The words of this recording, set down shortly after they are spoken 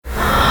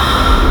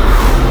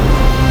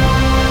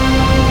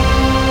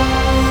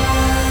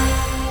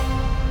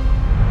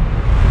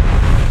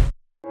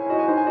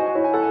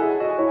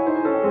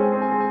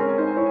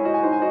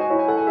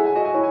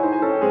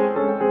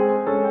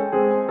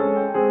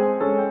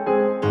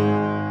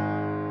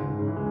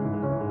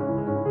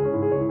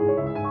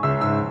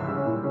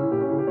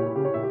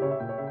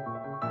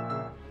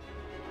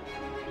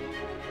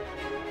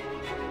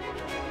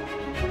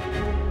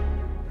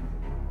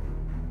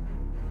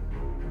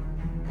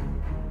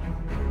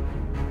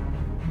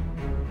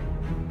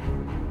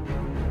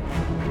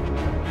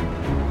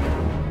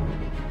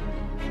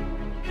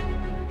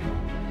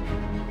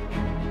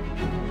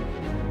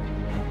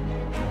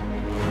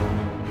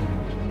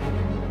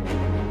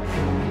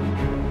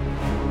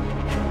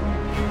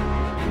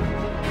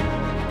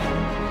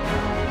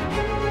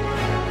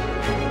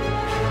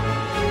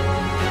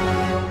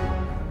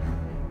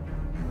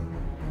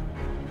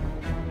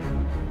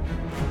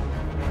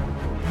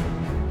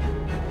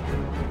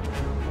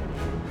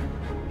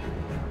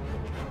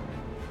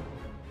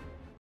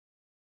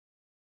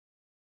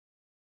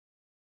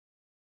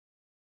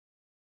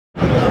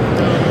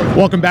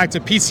Welcome back to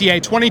PCA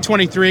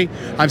 2023.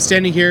 I'm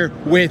standing here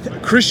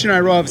with Christian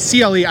Eiroa of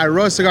C.L.E.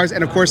 Eiroa Cigars,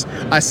 and of course,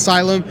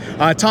 Asylum.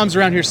 Tom's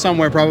around here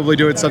somewhere probably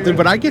doing something,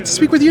 but I get to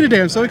speak with you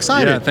today. I'm so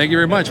excited. Yeah, thank you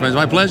very much, man. It's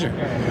my pleasure.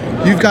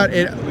 You've got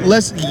it.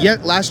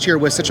 Last year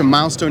was such a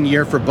milestone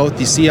year for both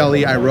the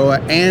C.L.E.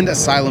 Eiroa and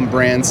Asylum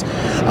brands,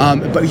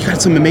 but you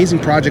got some amazing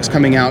projects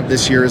coming out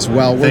this year as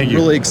well. We're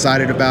really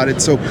excited about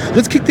it. So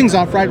let's kick things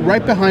off.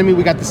 Right behind me,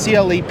 we got the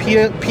C.L.E.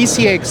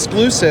 PCA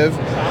exclusive,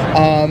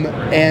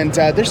 and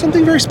there's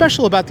something very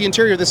special about the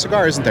interior of this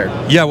cigar, isn't there?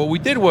 Yeah, what we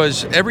did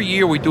was every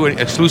year we do an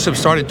exclusive.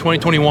 Started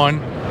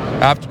 2021.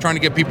 After trying to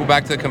get people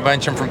back to the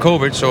convention from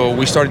COVID, so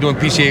we started doing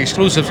PCA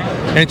exclusives,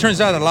 and it turns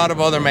out a lot of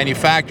other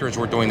manufacturers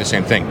were doing the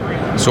same thing.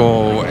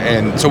 So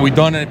we've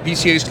done a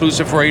PCA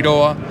exclusive for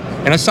Eiroa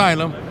and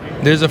Asylum.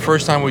 This is the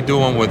first time we do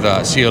one with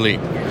C.L.E.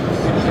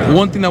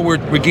 One thing that we're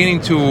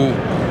beginning to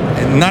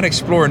not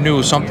explore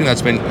new, something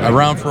that's been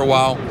around for a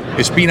while,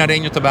 is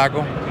Pinareño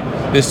tobacco.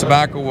 This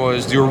tobacco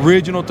was the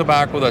original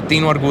tobacco that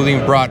Tino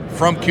Argudin brought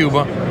from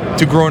Cuba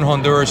to grow in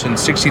Honduras in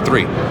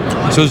 '63.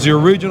 So it's the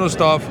original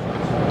stuff.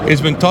 It's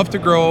been tough to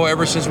grow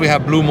ever since we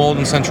have blue mold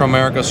in Central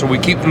America, so we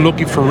keep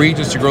looking for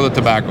regions to grow the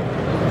tobacco.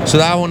 So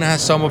that one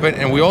has some of it,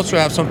 and we also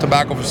have some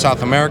tobacco from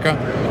South America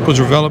because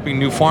we're developing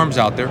new farms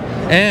out there.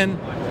 And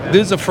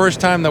this is the first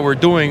time that we're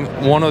doing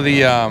one of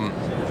the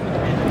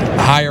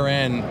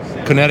higher-end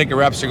Connecticut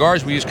wrap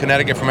cigars. We use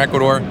Connecticut from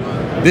Ecuador.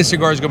 This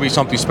cigar is going to be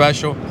something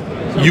special.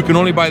 You can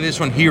only buy this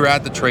one here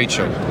at the trade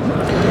show.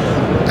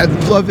 I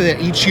love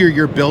that each year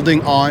you're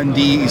building on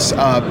these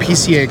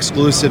PCA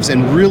exclusives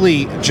and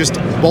really just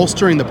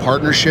bolstering the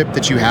partnership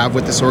that you have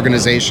with this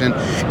organization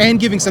and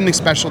giving something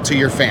special to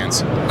your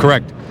fans.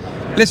 Correct.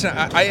 Listen,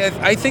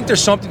 I think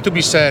there's something to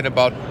be said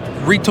about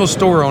retail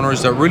store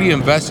owners that really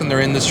invest in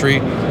their industry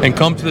and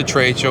come to the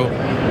trade show.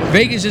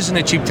 Vegas isn't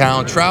a cheap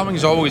town. Traveling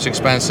is always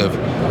expensive.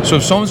 So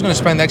if someone's going to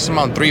spend X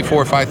amount, $3,000,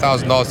 $4,000,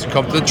 $5,000 to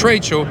come to the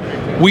trade show,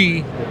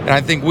 and I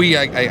think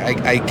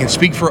I can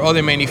speak for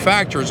other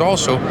manufacturers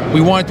also, we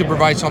wanted to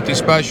provide something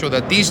special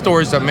that these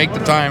stores that make the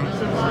time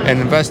and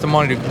invest the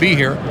money to be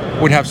here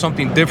would have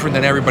something different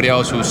than everybody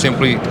else who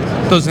simply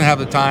doesn't have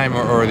the time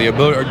or the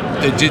ability, or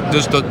they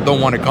just don't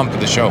want to come to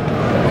the show.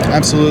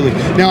 Absolutely.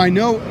 Now I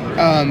know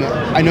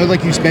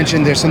like you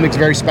mentioned, there's something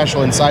very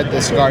special inside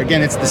the cigar.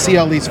 Again, it's the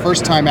C.L.E.'s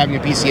first time having a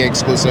PCA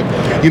exclusive.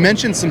 You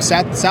mentioned some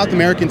South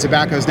American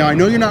tobaccos. Now I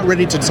know you're not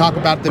ready to talk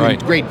about them in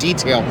great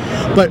detail,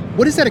 but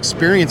what has that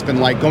experience been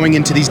like going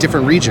into these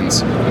different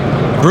regions?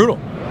 Brutal.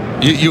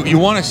 You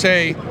want to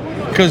say,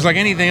 because like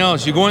anything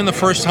else, you go in the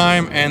first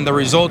time and the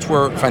results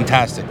were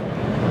fantastic.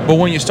 But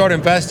when you start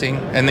investing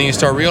and then you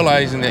start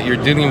realizing that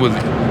you're dealing with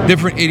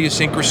different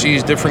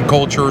idiosyncrasies, different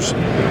cultures,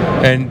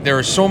 and there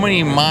are so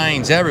many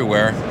minds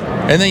everywhere,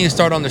 and then you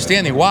start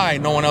understanding why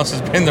no one else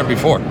has been there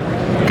before.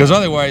 Because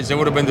otherwise it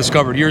would have been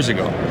discovered years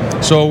ago.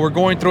 So we're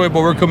going through it,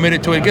 but we're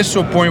committed to it. It gets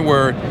to a point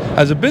where,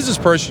 as a business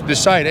person, you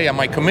decide, hey, am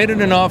I committed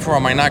enough or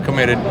am I not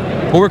committed?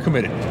 Well, we're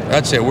committed.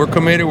 That's it. We're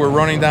committed. We're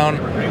running down.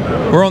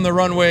 We're on the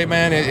runway,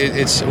 man.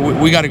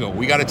 We got to go.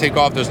 We got to take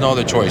off. There's no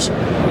other choice.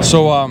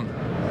 So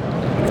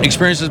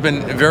experience has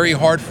been very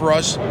hard for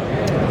us.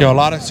 You know, a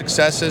lot of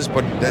successes,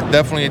 but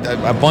definitely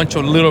a bunch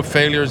of little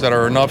failures that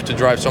are enough to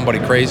drive somebody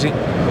crazy.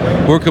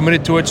 We're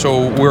committed to it,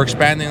 so we're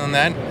expanding on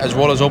that, as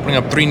well as opening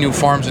up 3 new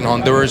farms in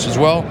Honduras as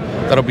well.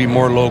 That'll be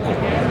more local.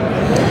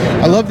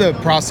 I love the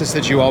process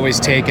that you always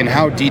take and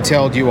how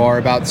detailed you are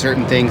about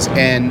certain things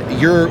and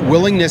your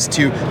willingness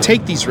to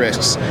take these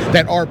risks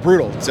that are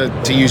brutal,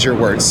 to use your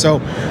words. So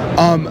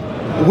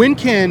when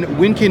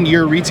can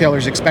your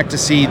retailers expect to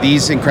see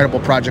these incredible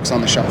projects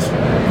on the shelf?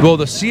 Well,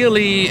 the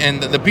C.L.E.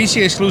 and the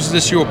PCA exclusives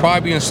this year will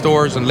probably be in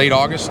stores in late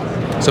August,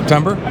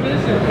 September,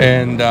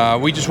 and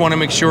we just want to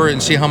make sure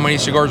and see how many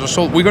cigars are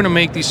sold. We're going to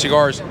make these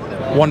cigars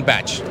one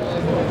batch.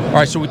 All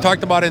right, so we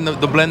talked about it in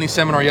the blending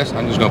seminar. Yes,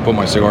 I'm just going to put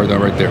my cigar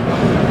down right there.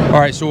 All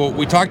right, so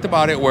we talked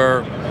about it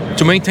where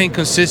to maintain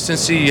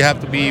consistency, you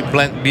have to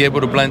be able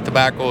to blend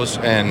tobaccos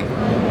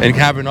and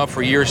have enough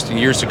for years and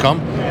years to come.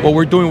 What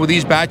we're doing with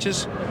these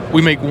batches,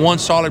 we make one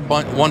solid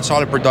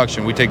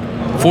production. We take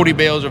 40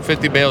 bales or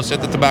 50 bales, set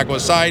the tobacco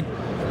aside.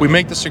 We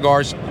make the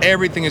cigars.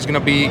 Everything is going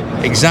to be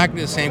exactly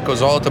the same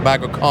because all the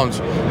tobacco comes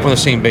from the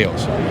same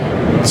bales.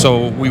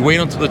 So we wait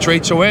until the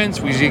trade show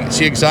ends. We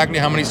see exactly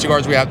how many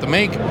cigars we have to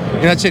make,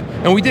 and that's it.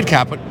 And we did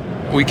cap it.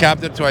 We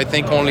capped it to, I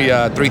think, only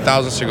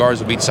 3,000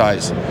 cigars of each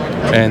size,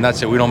 and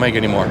that's it. We don't make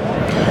any more.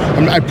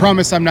 I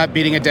promise I'm not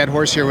beating a dead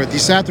horse here with you.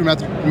 South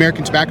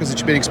American tobaccos that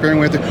you've been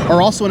experimenting with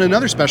are also in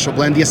another special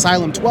blend, the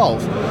Asylum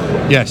 12.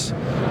 Yes,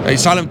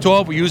 Asylum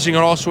 12. We're using it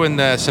also in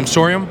the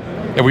Sensorium,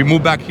 and we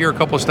moved back here a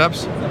couple of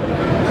steps.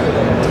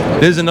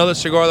 This is another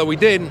cigar that we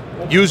did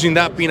using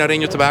that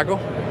Pinareño tobacco,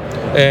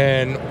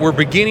 and we're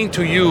beginning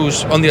to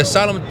use on the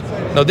Asylum.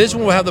 Now this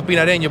one will have the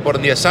Pinareño, but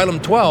on the Asylum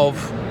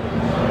 12,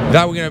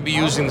 that we're going to be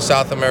using the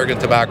South American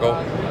tobacco,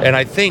 and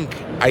I think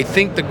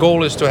the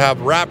goal is to have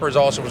wrappers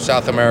also from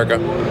South America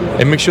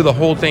and make sure the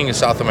whole thing is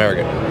South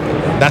American.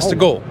 That's the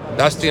goal.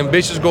 That's the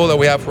ambitious goal that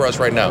we have for us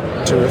right now.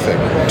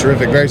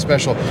 Terrific, very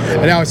special.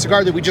 And now a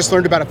cigar that we just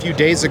learned about a few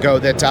days ago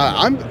that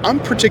I'm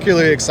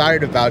particularly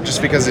excited about,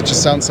 just because it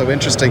just sounds so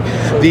interesting.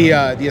 The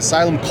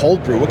Asylum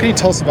Cold Brew. What can you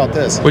tell us about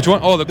this? Which one?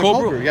 Oh, the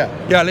cold brew.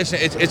 Yeah. Listen,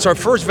 it's our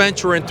first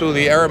venture into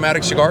the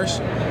aromatic cigars,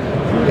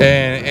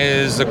 and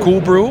is the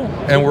cool brew,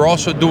 and we're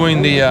also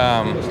doing the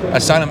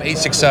Asylum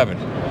 867.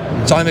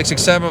 Asylum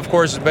 867, of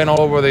course, has been all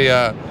over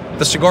the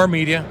cigar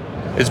media.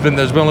 There's been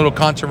a little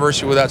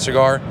controversy with that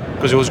cigar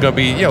because it was going to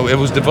be, it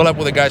was developed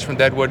with the guys from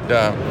Deadwood,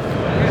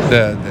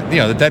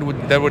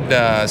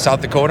 Deadwood,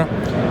 South Dakota,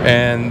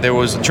 and there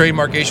was a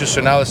trademark issue.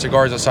 So now the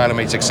cigar is Asylum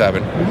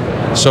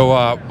 867.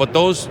 So, but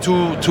those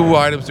two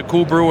items, the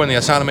cool brew and the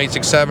Asylum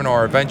 867,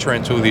 are a venture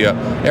into the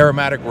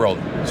aromatic world.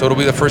 So it'll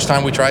be the first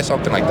time we try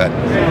something like that.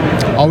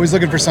 Always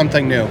looking for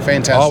something new.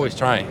 Fantastic. Always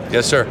trying.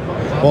 Yes, sir.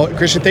 Well,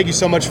 Christian, thank you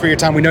so much for your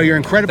time. We know you're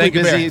incredibly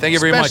busy. Thank you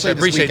very much. I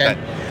appreciate that.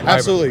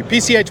 Absolutely.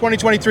 PCA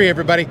 2023,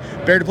 everybody.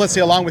 Barry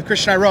Duplessis along with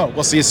Christian Iroh.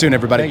 We'll see you soon,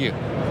 everybody. Thank you.